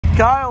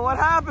Kyle, what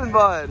happened,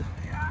 bud?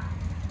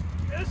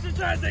 Let's just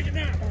try to take a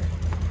nap.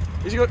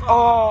 He's going,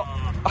 oh.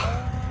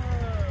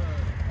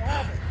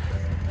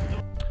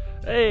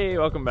 Hey,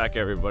 welcome back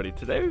everybody.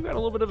 Today we've got a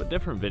little bit of a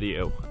different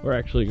video. We're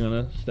actually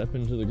gonna step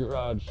into the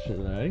garage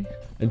today.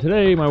 And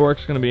today my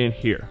work's gonna be in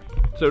here.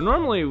 So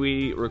normally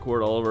we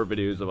record all of our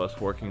videos of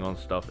us working on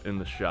stuff in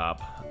the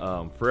shop.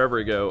 Forever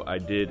ago I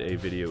did a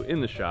video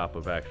in the shop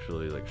of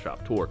actually like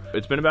shop tour.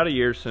 It's been about a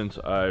year since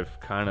I've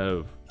kind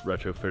of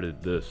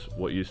retrofitted this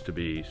what used to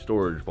be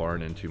storage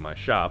barn into my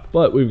shop,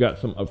 but we've got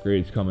some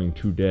upgrades coming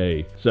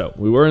today. So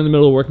we were in the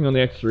middle of working on the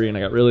X3 and I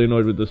got really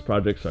annoyed with this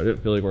project, so I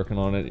didn't feel like working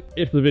on it.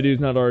 If the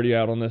video's not already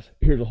out on this,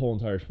 here's a whole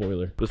entire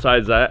spoiler.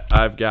 Besides that,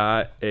 I've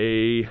got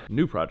a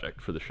new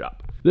project for the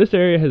shop. This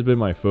area has been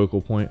my focal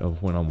point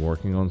of when I'm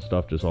working on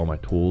stuff, just all my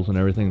tools and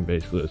everything,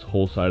 basically this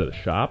whole side of the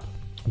shop,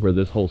 where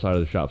this whole side of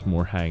the shop's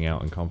more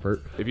hangout and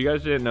comfort. If you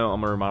guys didn't know,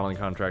 I'm a remodeling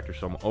contractor,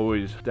 so I'm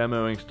always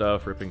demoing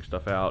stuff, ripping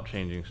stuff out,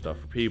 changing stuff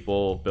for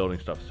people, building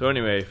stuff. So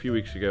anyway, a few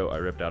weeks ago, I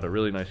ripped out a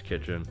really nice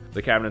kitchen.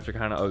 The cabinets are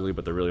kind of ugly,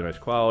 but they're really nice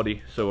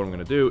quality. So what I'm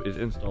gonna do is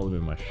install them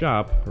in my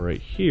shop right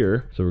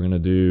here. So we're gonna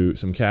do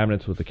some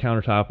cabinets with the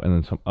countertop and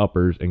then some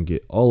uppers and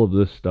get all of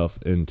this stuff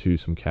into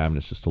some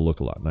cabinets just to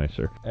look a lot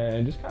nicer.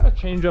 And just kind of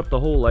change up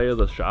the whole lay of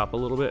the shop a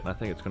little bit. And I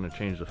think it's gonna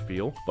change the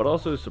feel, but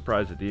also a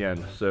surprise at the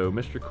end. So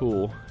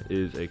Mr.Cool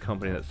is a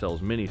company that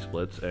sells mini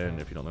splits,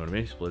 and if you don't know what a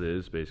mini split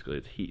is, basically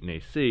it's heat and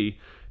AC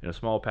in a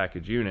small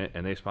package unit,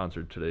 and they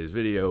sponsored today's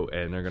video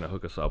and they're going to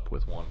hook us up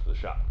with one for the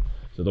shop.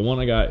 So the one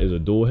I got is a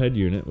dual head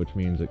unit, which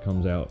means it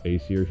comes out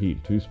AC or heat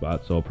 2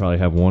 spots. So I'll probably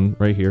have one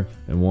right here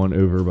and one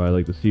over by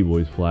like the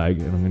Seaboys flag,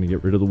 and I'm going to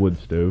get rid of the wood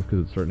stove because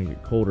it's starting to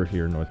get colder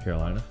here in North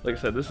Carolina. Like I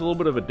said, this is a little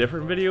bit of a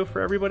different video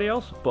for everybody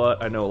else,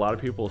 but I know a lot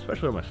of people,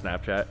 especially on my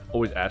Snapchat,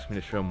 always ask me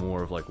to show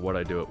more of like what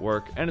I do at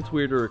work, and it's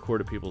weird to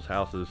record at people's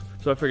houses.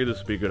 So I figured this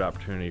would be a good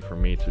opportunity for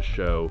me to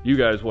show you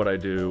guys what I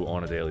do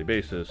on a daily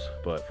basis,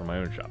 but for my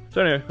own shop. So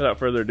anyway, without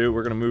further ado,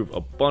 we're going to move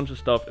a bunch of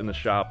stuff in the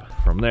shop.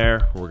 From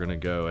there, we're going to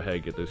go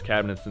ahead, get those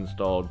cabinets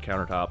installed,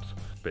 countertops,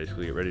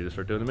 basically get ready to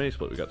start doing the mini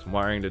split. We got some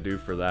wiring to do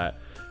for that,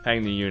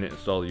 hang the unit,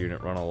 install the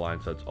unit, run all the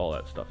line sets, all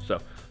that stuff. So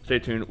stay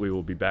tuned, we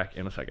will be back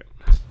in a second.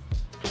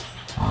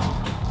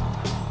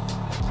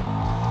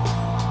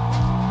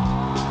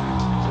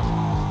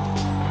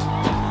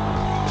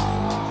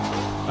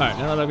 Alright,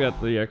 now that I've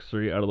got the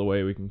X3 out of the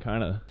way, we can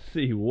kind of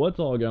see what's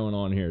all going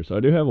on here. So I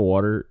do have a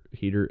water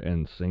heater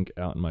and sink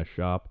out in my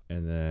shop,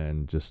 and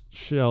then just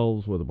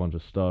shelves with a bunch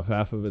of stuff.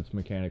 Half of it's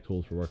mechanic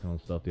tools for working on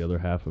stuff, the other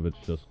half of it's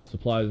just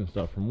supplies and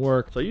stuff from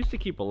work. So I used to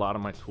keep a lot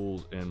of my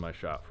tools in my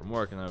shop from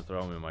work, and then I would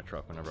throw them in my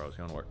truck whenever I was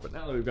going to work. But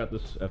now that we've got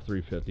this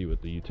F350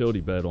 with the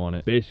utility bed on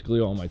it, basically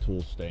all my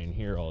tools stay in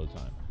here all the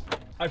time.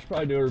 I should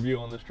probably do a review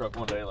on this truck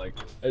one day. Like,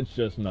 it's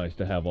just nice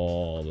to have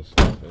all the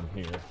stuff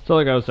in here. So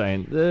like I was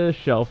saying, this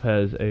shelf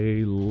has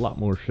a lot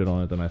more shit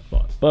on it than I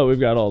thought, but we've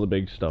got all the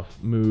big stuff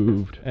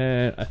moved,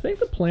 and I think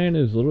the plan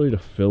is literally to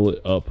fill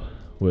it up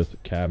with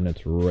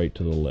cabinets right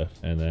to the lift,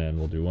 and then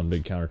we'll do one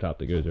big countertop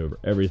that goes over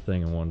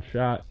everything in one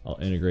shot. I'll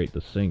integrate the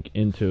sink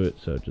into it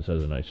so it just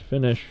has a nice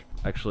finish.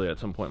 Actually, at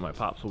some point my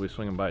pops will be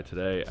swinging by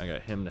today. I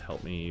got him to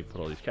help me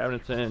put all these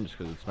cabinets in just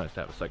because it's nice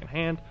to have a second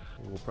hand.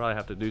 We'll probably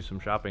have to do some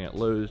shopping at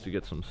Lowe's to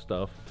get some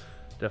stuff.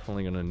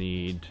 Definitely gonna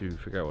need to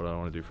figure out what I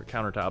want to do for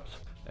countertops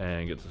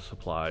and get the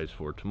supplies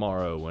for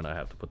tomorrow when I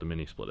have to put the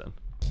mini split in.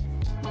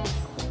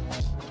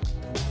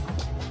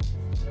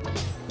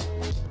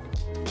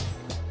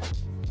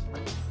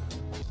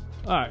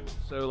 Alright,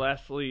 so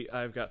lastly,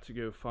 I've got to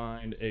go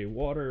find a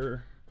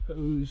water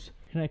hose,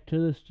 connect to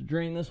this to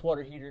drain this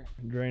water heater.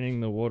 Draining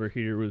the water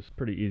heater was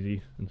pretty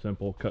easy and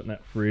simple, cutting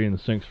that free and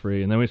the sink's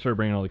free, and then we started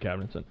bringing all the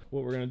cabinets in.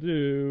 What we're going to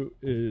do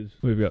is,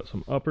 we've got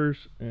some uppers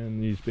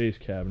and these base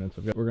cabinets.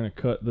 We're going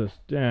to cut this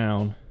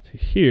down to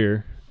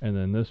here, and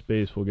then this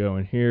base will go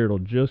in here. It'll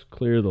just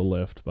clear the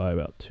lift by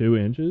about 2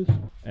 inches,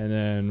 and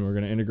then we're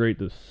going to integrate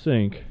the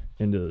sink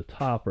into the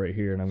top right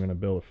here, and I'm going to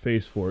build a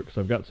face for it because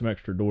I've got some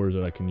extra doors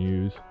that I can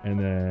use, and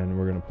then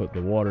we're going to put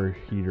the water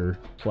heater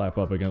slap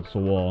up against the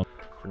wall.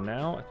 For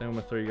now, I think I'm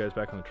going to throw you guys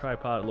back on the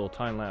tripod, a little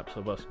time lapse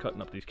of us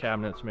cutting up these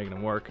cabinets, making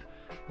them work,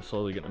 and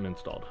slowly getting them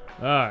installed.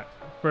 Alright,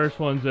 first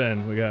one's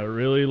in. We got it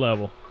really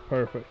level.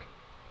 Perfect.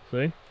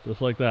 See?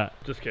 Just like that.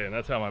 Just kidding,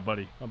 that's how my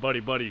buddy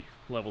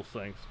levels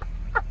things.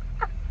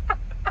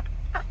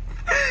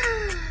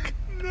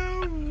 No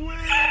way!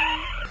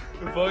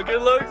 It fucking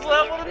looks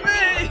level to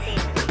me!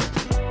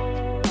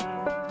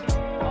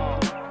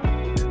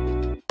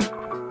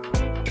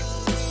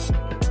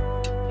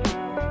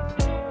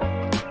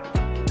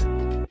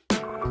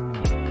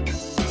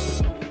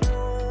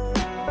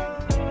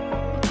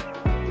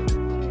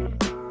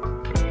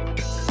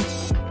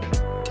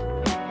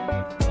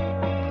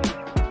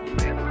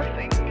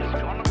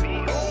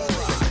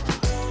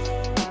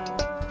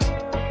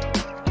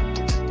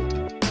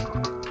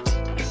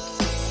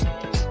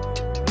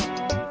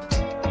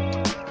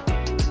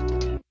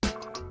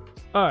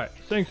 Alright,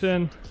 sink's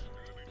in,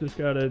 Just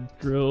gotta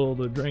drill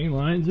the drain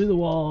line through the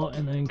wall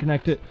and then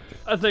connect it.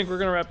 I think we're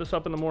gonna wrap this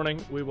up in the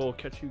morning. We will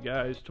catch you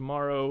guys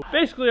tomorrow.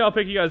 Basically, I'll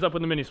pick you guys up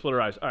when the mini splitter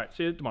arrives. All right,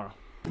 see you tomorrow.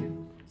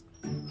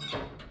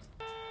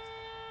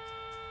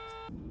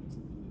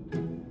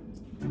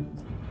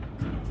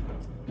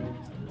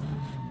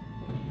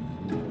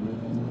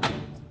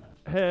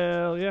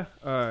 Hell yeah.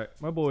 Alright,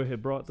 my boy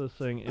had brought this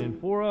thing in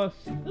for us.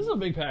 This is a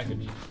big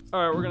package.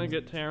 Alright, we're gonna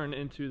get tearing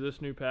into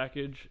this new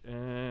package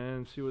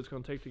and see what it's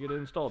gonna take to get it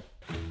installed.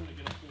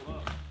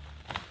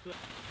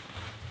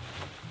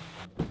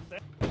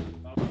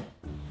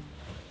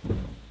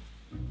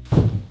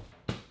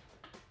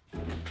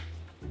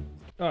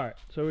 Alright,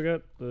 so we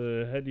got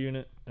the head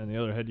unit and the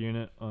other head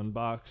unit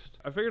unboxed.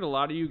 I figured a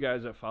lot of you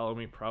guys that follow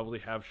me probably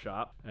have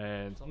shop,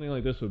 and something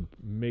like this would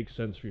make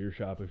sense for your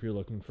shop if you're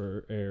looking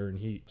for air and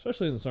heat,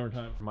 especially in the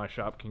summertime. My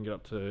shop can get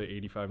up to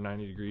 85,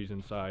 90 degrees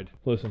inside.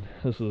 Listen,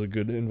 this is a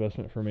good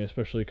investment for me,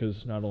 especially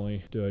because not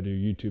only do I do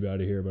YouTube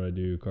out of here, but I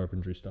do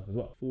carpentry stuff as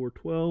well.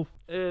 412.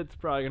 It's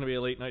probably going to be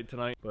a late night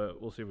tonight,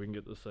 but we'll see if we can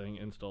get this thing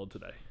installed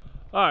today.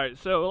 Alright,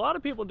 so a lot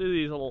of people do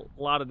these a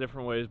lot of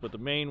different ways, but the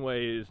main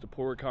way is to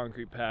pour a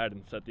concrete pad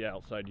and set the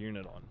outside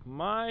unit on.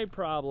 My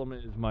problem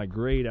is my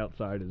grate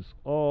outside is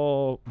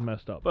all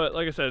messed up. But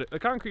like I said, a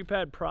concrete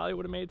pad probably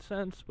would have made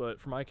sense, but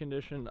for my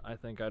condition, I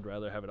think I'd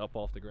rather have it up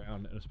off the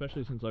ground, and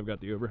especially since I've got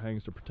the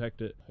overhangs to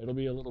protect it. It'll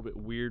be a little bit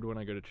weird when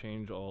I go to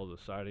change all the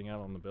siding out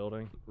on the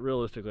building.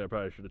 Realistically, I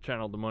probably should have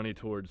channeled the money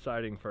towards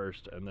siding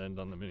first and then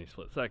done the mini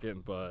split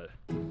second, but...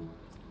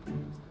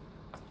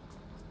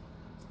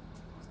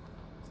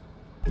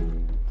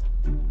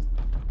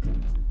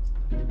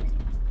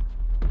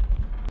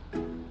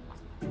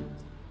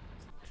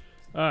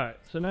 Alright,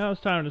 so now it's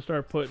time to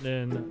start putting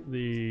in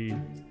the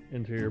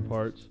interior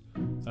parts.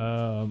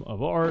 I've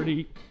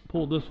already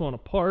pulled this one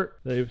apart.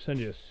 They've sent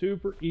you a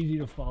super easy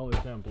to follow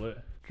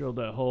template. Drilled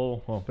that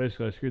hole. Well,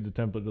 basically I screwed the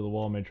template to the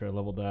wall, made sure I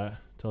leveled that.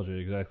 Tells you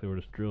exactly where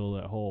to drill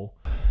that hole.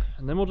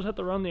 And then we'll just have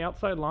to run the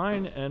outside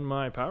line and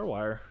my power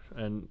wire.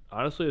 And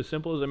honestly, as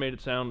simple as I made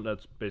it sound,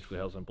 that's basically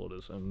how simple it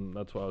is. And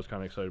that's why I was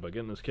kind of excited about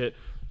getting this kit,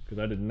 because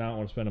I did not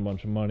want to spend a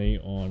bunch of money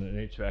on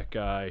an HVAC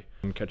guy.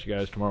 And catch you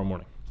guys tomorrow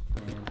morning.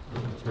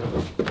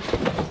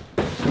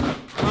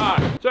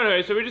 So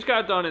anyway, so we just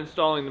got done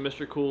installing the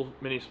Mr.Cool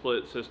mini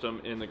split system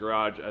in the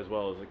garage as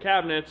well as the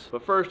cabinets.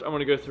 But first, I'm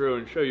going to go through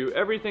and show you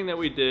everything that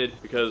we did,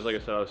 because like I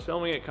said, I was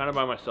filming it kind of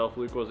by myself.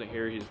 Luke wasn't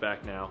here, he's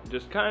back now.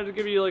 Just kind of to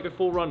give you like a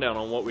full rundown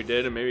on what we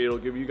did, and maybe it'll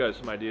give you guys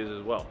some ideas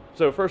as well.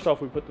 So first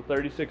off, we put the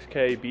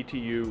 36K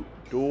BTU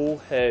dual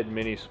head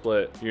mini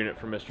split unit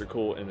from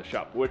Mr.Cool in the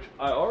shop, which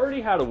I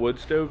already had a wood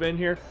stove in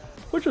here,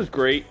 which was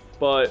great.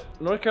 But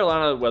North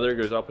Carolina, the weather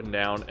goes up and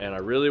down, and I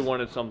really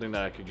wanted something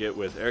that I could get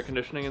with air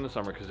conditioning in the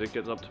summer, because it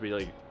gets up to be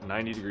like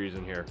 90 degrees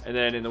in here. And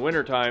then in the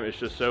winter time, it's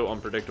just so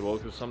unpredictable,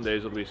 because some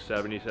days it'll be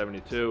 70,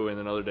 72, and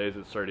then other days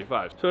it's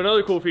 35. So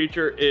another cool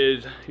feature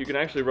is you can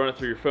actually run it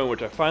through your phone,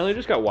 which I finally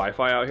just got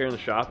Wi-Fi out here in the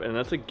shop, and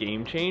that's a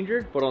game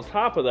changer. But on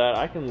top of that,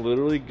 I can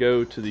literally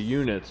go to the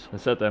units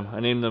and set them. I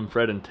named them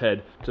Fred and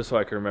Ted, just so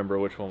I can remember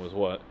which one was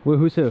what. Well,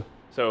 who's who?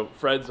 So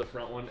Fred's the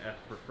front one, F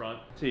for front.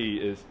 T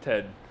is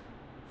Ted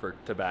for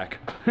tobacco.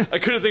 I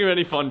couldn't think of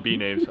any fun B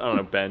names. I don't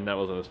know, Ben, that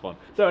wasn't as fun.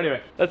 So anyway,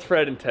 that's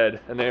Fred and Ted,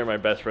 and they are my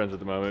best friends at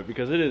the moment,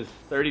 because it is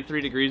 33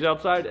 degrees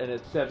outside and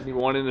it's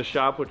 71 in the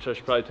shop, which I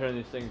should probably turn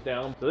these things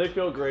down. So they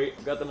feel great.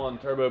 I've got them on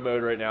turbo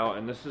mode right now,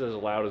 and this is as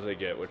loud as they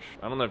get, which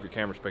I don't know if your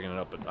camera's picking it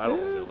up, but I don't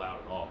think they're loud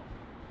at all.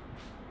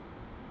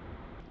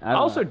 I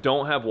also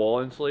don't have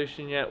wall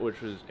insulation yet,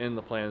 which was in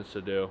the plans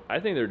to do. I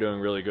think they're doing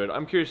really good.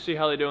 I'm curious to see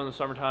how they do in the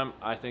summertime.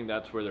 I think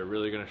that's where they're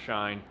really going to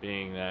shine,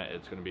 being that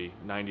it's going to be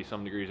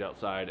 90-some degrees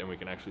outside and we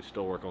can actually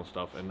still work on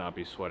stuff and not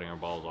be sweating our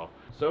balls off.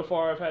 So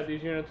far, I've had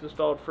these units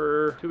installed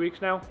for 2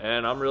 weeks now,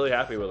 and I'm really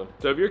happy with them.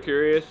 So if you're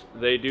curious,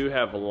 they do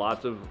have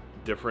lots of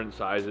different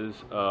sizes.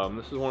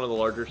 This is one of the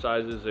larger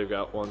sizes. They've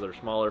got ones that are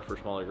smaller for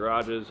smaller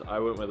garages. I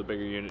went with a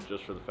bigger unit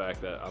just for the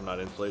fact that I'm not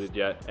insulated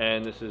yet,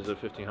 and this is a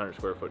 1,500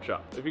 square foot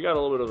shop. If you got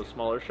a little bit of a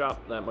smaller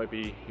shop, that might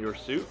be your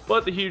suit.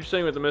 But the huge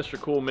thing with the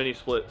Mr.Cool mini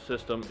split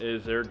system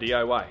is they're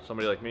DIY.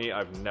 Somebody like me,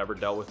 I've never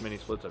dealt with mini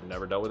splits. I've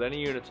never dealt with any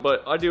units,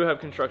 but I do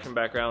have construction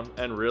background,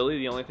 and really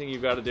the only thing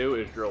you've got to do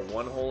is drill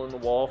one hole in the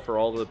wall for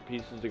all the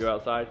pieces to go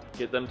outside,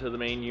 get them to the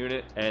main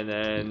unit, and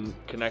then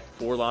connect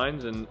 4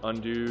 lines and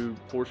undo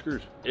 4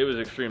 screws. It was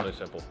extremely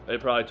simple.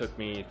 It probably took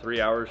me 3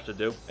 hours to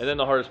do. And then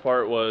the hardest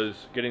part was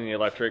getting the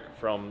electric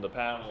from the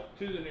panel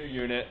to the new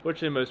unit,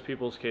 which in most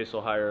people's case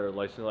will hire a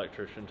licensed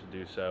electrician to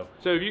do so.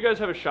 So if you guys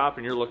have a shop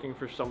and you're looking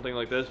for something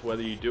like this,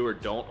 whether you do or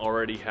don't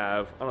already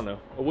have, I don't know,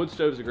 a wood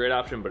stove is a great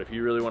option, but if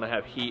you really want to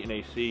have heat and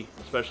AC,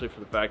 especially for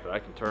the fact that I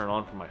can turn it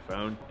on from my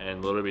phone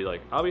and literally be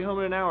like, I'll be home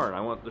in an hour and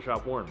I want the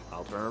shop warm,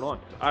 I'll turn it on.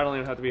 I don't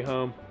even have to be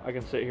home. I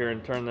can sit here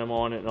and turn them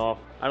on and off.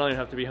 I don't even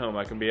have to be home.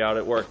 I can be out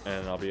at work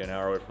and I'll be an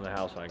hour away from the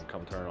house and I can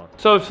come turn it on.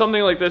 So if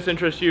something like this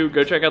interests you,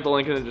 go check out the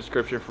link in the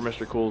description for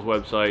Mr.Cool's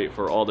website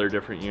for all their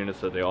different units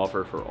that they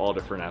offer for all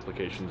different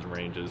applications and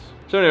ranges.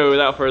 So anyway,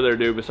 without further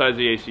ado, besides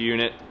the AC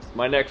unit,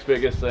 my next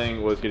biggest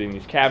thing was getting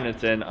these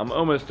cabinets in. I'm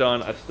almost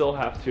done. I still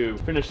have to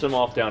finish them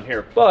off down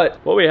here. But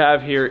what we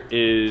have here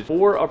is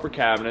 4 upper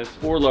cabinets,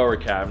 4 lower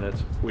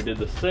cabinets. We did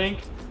the sink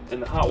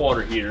and the hot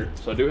water heater.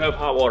 So I do have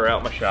hot water out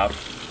in my shop,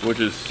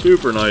 which is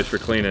super nice for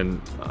cleaning,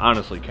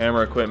 honestly,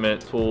 camera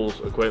equipment, tools,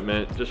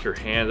 equipment, just your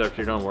hands after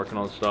you're done working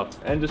on stuff,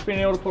 and just being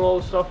able to put all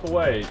this stuff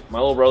away. My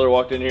little brother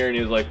walked in here and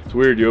he was like, it's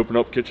weird, you open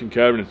up kitchen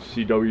cabinets,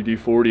 see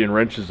WD-40 and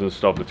wrenches and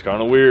stuff. It's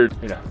kind of weird,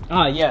 you know.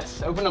 Ah,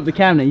 yes, open up the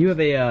cabinet. You have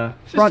a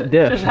front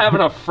diff. Just having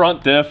a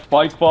front diff,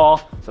 spike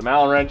ball, some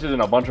Allen wrenches,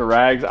 and a bunch of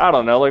rags. I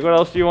don't know, like what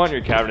else do you want in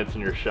your cabinets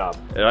in your shop?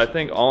 And I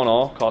think all in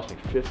all, cost me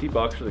 50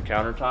 bucks for the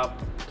countertop,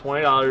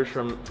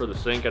 $20 for the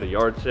sink at a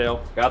yard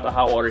sale. Got the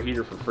hot water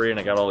heater for free, and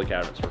I got all the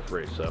cabinets for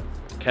free. So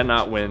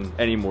cannot win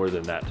any more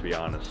than that, to be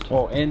honest.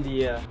 Oh, and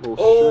the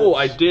oh,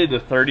 I did the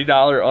 $30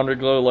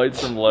 underglow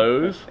lights from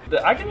Lowe's.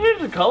 I can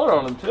change the color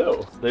on them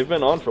too. They've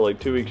been on for like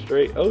 2 weeks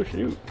straight. Oh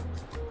shoot,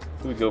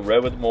 we go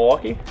red with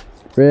Milwaukee.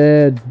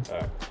 red. All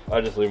right.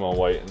 I just leave them on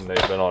white, and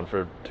they've been on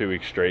for 2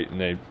 weeks straight, and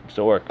they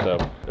still work. So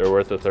they're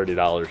worth the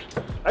 $30.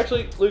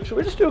 Actually, Luke, should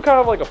we just do kind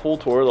of like a full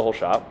tour of the whole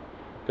shop?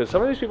 Because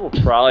some of these people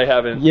probably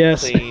haven't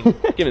seen.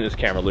 Give me this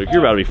camera, Luke.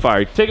 You're about to be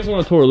fired. Take us on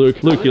a tour,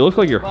 Luke. Luke, you look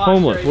like you're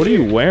homeless. What are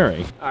you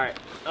wearing? All right,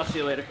 I'll see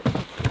you later.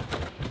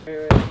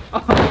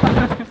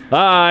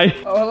 Hi.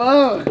 Oh,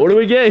 hello. What do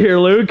we get here,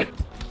 Luke?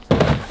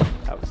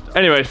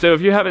 Anyway, so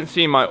if you haven't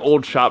seen my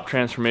old shop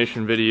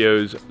transformation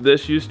videos,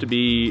 this used to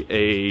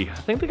be I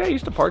think the guy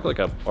used to park like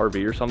a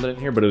RV or something in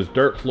here, but it was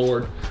dirt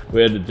floored.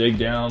 We had to dig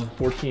down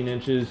 14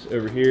 inches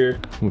over here.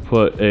 We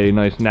put a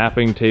nice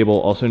napping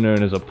table, also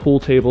known as a pool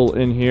table,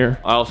 in here.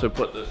 I also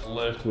put this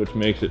lift, which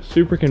makes it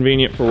super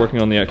convenient for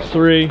working on the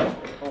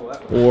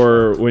X3,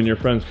 or when your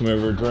friends come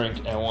over, drink,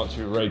 and want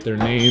to write their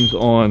names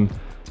on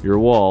your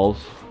walls.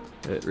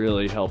 It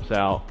really helps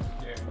out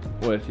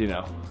with, you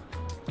know,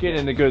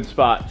 getting into good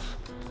spots.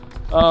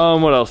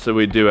 What else did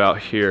we do out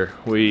here?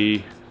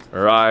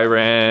 I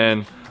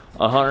ran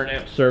a 100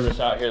 amp service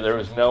out here. There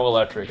was no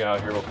electric out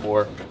here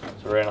before.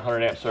 So we ran a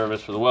 100 amp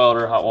service for the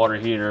welder, hot water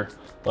heater,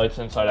 lights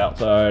inside,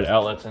 outside,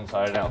 outlets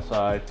inside and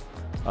outside.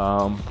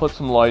 Put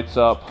some lights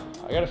up.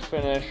 I gotta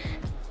finish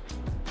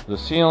the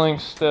ceiling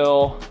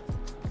still.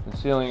 The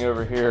ceiling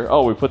over here.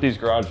 Oh, we put these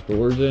garage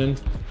doors in,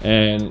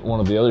 and one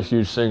of the other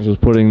huge things was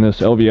putting this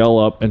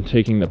LVL up and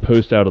taking the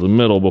post out of the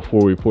middle before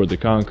we poured the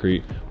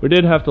concrete. We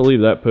did have to leave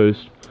that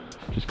post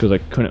just because I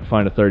couldn't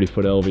find a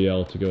 30-foot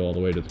LVL to go all the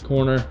way to the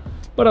corner.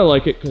 But I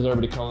like it because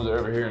everybody comes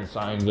over here and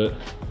signs it.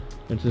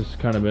 It's just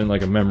kind of been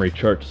like a memory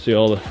chart to see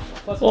all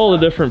the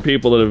different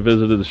people that have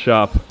visited the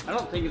shop. I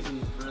don't think it's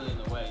really in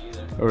the way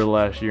either. Over the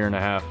last year and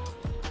a half.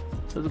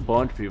 There's a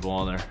bunch of people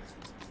on there.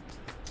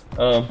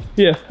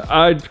 Yeah,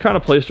 I kind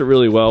of placed it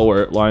really well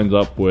where it lines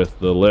up with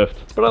the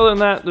lift. But other than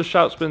that, the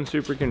shop's been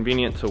super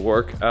convenient to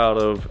work out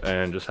of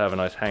and just have a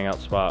nice hangout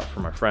spot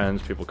for my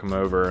friends. People come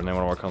over and they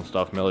want to work on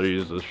stuff. Miller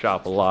uses the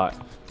shop a lot.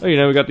 Oh, you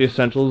know, we got the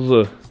essentials,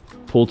 the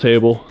pool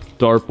table,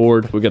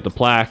 dartboard, we got the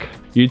plaque.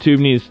 YouTube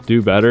needs to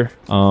do better,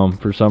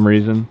 for some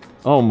reason.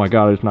 Oh my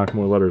God, I just knocked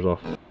more letters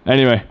off.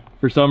 Anyway,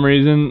 for some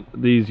reason,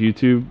 these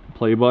YouTube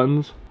play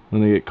buttons,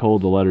 when they get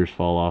cold, the letters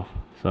fall off.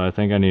 So I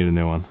think I need a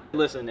new one.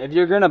 Listen, if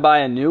you're gonna buy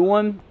a new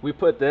one, we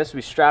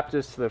strapped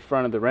this to the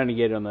front of the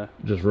Renegade on the...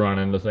 Just run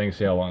into things,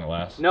 see how long it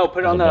lasts. No,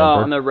 put it on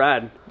the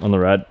rad. On the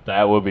rad?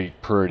 That would be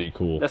pretty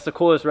cool. That's the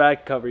coolest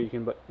rad cover you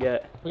can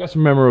get. We got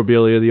some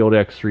memorabilia, the old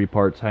X3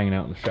 parts hanging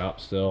out in the shop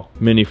still.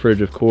 Mini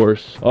fridge, of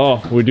course.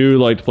 Oh, we do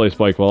like to play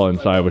spike ball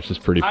inside, which is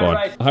pretty fun.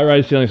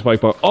 High-rise ceiling spike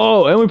ball.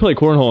 Oh, and we play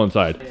cornhole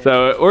inside.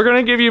 So we're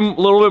gonna give you a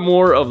little bit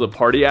more of the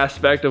party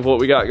aspect of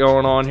what we got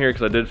going on here,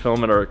 because I did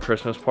film at our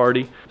Christmas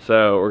party.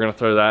 So we're gonna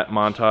throw that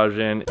montage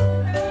in.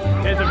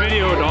 It's a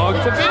video, dog.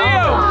 It's a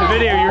video. It's a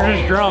video. You're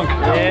just drunk.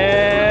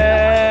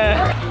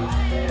 Yeah.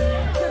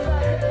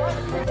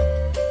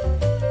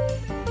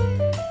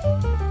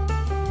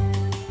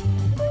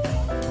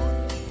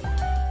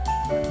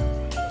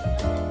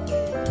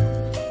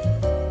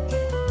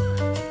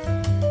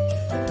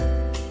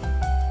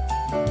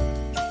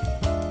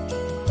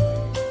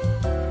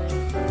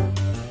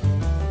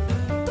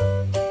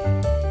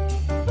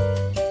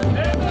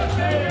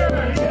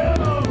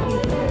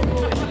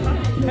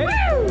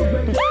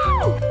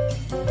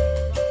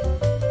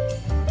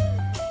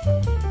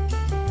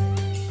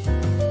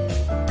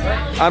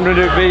 I'm the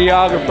new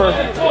videographer.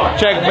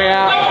 Check me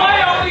out.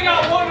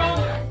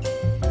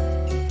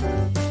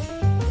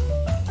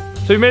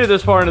 So we made it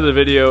this far into the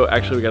video.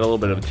 Actually, we got a little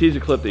bit of a teaser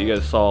clip that you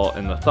guys saw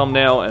in the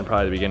thumbnail and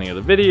probably the beginning of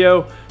the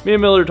video. Me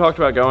and Miller talked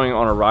about going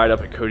on a ride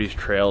up at Cody's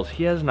Trails.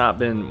 He has not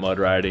been mud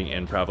riding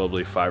in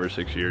probably 5 or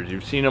 6 years.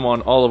 You've seen him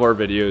on all of our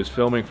videos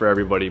filming for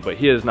everybody, but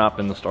he has not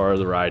been the star of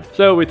the ride.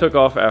 So we took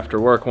off after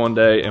work one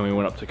day and we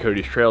went up to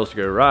Cody's Trails to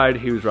go ride.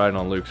 He was riding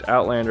on Luke's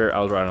Outlander. I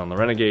was riding on the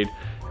Renegade.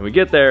 And we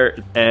get there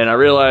and I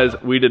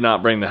realized we did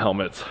not bring the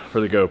helmets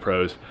for the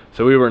GoPros.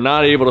 So we were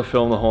not able to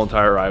film the whole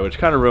entire ride, which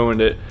kind of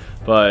ruined it.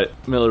 But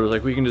Miller was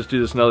like, we can just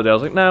do this another day. I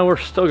was like, no, we're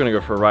still gonna go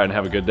for a ride and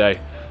have a good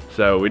day.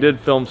 So we did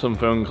film some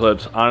phone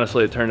clips.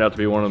 Honestly, it turned out to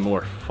be one of the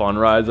more fun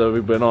rides that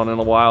we've been on in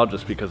a while,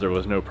 just because there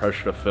was no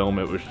pressure to film.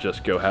 It was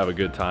just go have a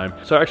good time.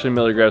 So actually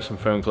Millie grabbed some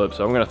phone clips,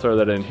 so I'm gonna throw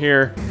that in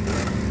here.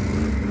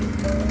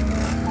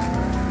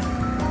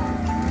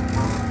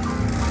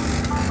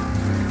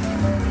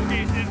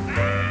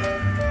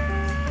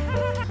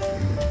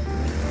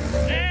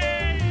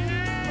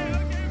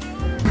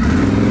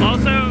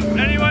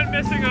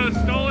 Missing a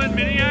stolen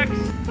Mini X.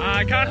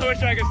 I kind of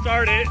wish I could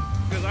start it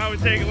because I would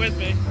take it with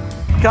me.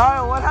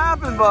 Kyle, what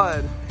happened,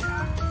 bud?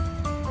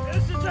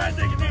 Let's just try to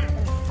take it down.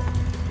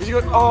 Did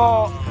you go?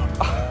 Oh.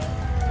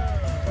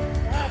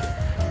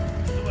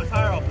 Pull my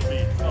tire off the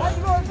beat.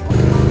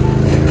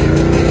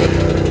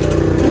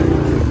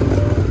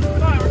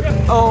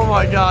 Oh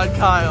my God,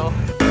 Kyle.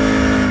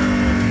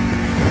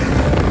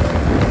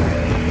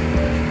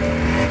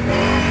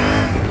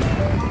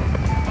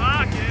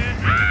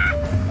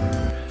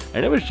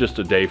 And it was just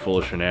a day full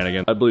of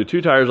shenanigans. I blew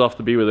 2 tires off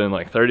the beat within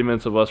like 30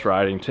 minutes of us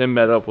riding. Tim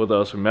met up with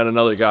us. We met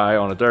another guy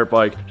on a dirt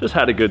bike. Just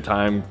had a good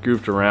time,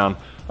 goofed around.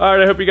 All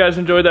right, I hope you guys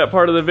enjoyed that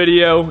part of the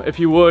video. If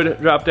you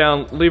would, drop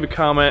down, leave a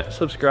comment,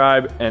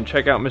 subscribe, and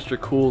check out Mr.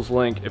 Cool's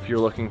link if you're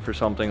looking for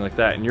something like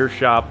that in your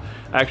shop.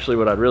 Actually,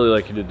 what I'd really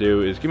like you to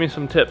do is give me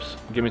some tips,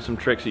 give me some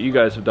tricks that you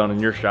guys have done in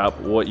your shop,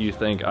 what you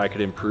think I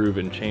could improve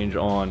and change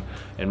on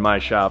in my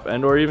shop,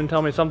 and or even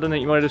tell me something that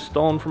you might have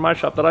stolen from my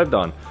shop that I've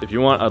done. If you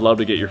want, I'd love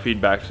to get your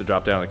feedback, so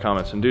drop down in the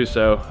comments and do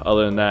so.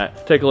 Other than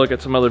that, take a look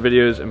at some other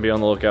videos and be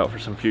on the lookout for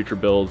some future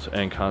builds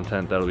and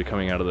content that'll be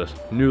coming out of this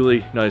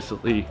newly,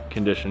 nicely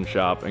conditioned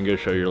shop, and go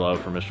show your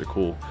love for Mr.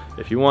 Cool.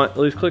 If you want, at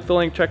least click the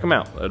link, check them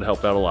out. That'd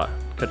help out a lot.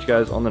 Catch you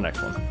guys on the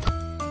next one.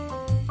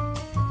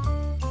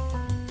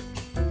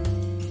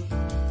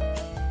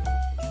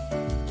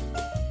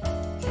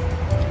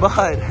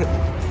 Bud,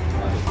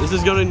 this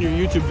is going in your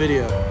YouTube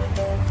video.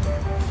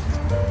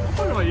 I'm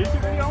putting my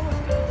YouTube video almost.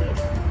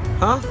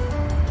 Huh?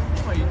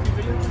 My YouTube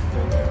video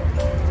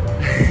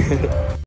almost.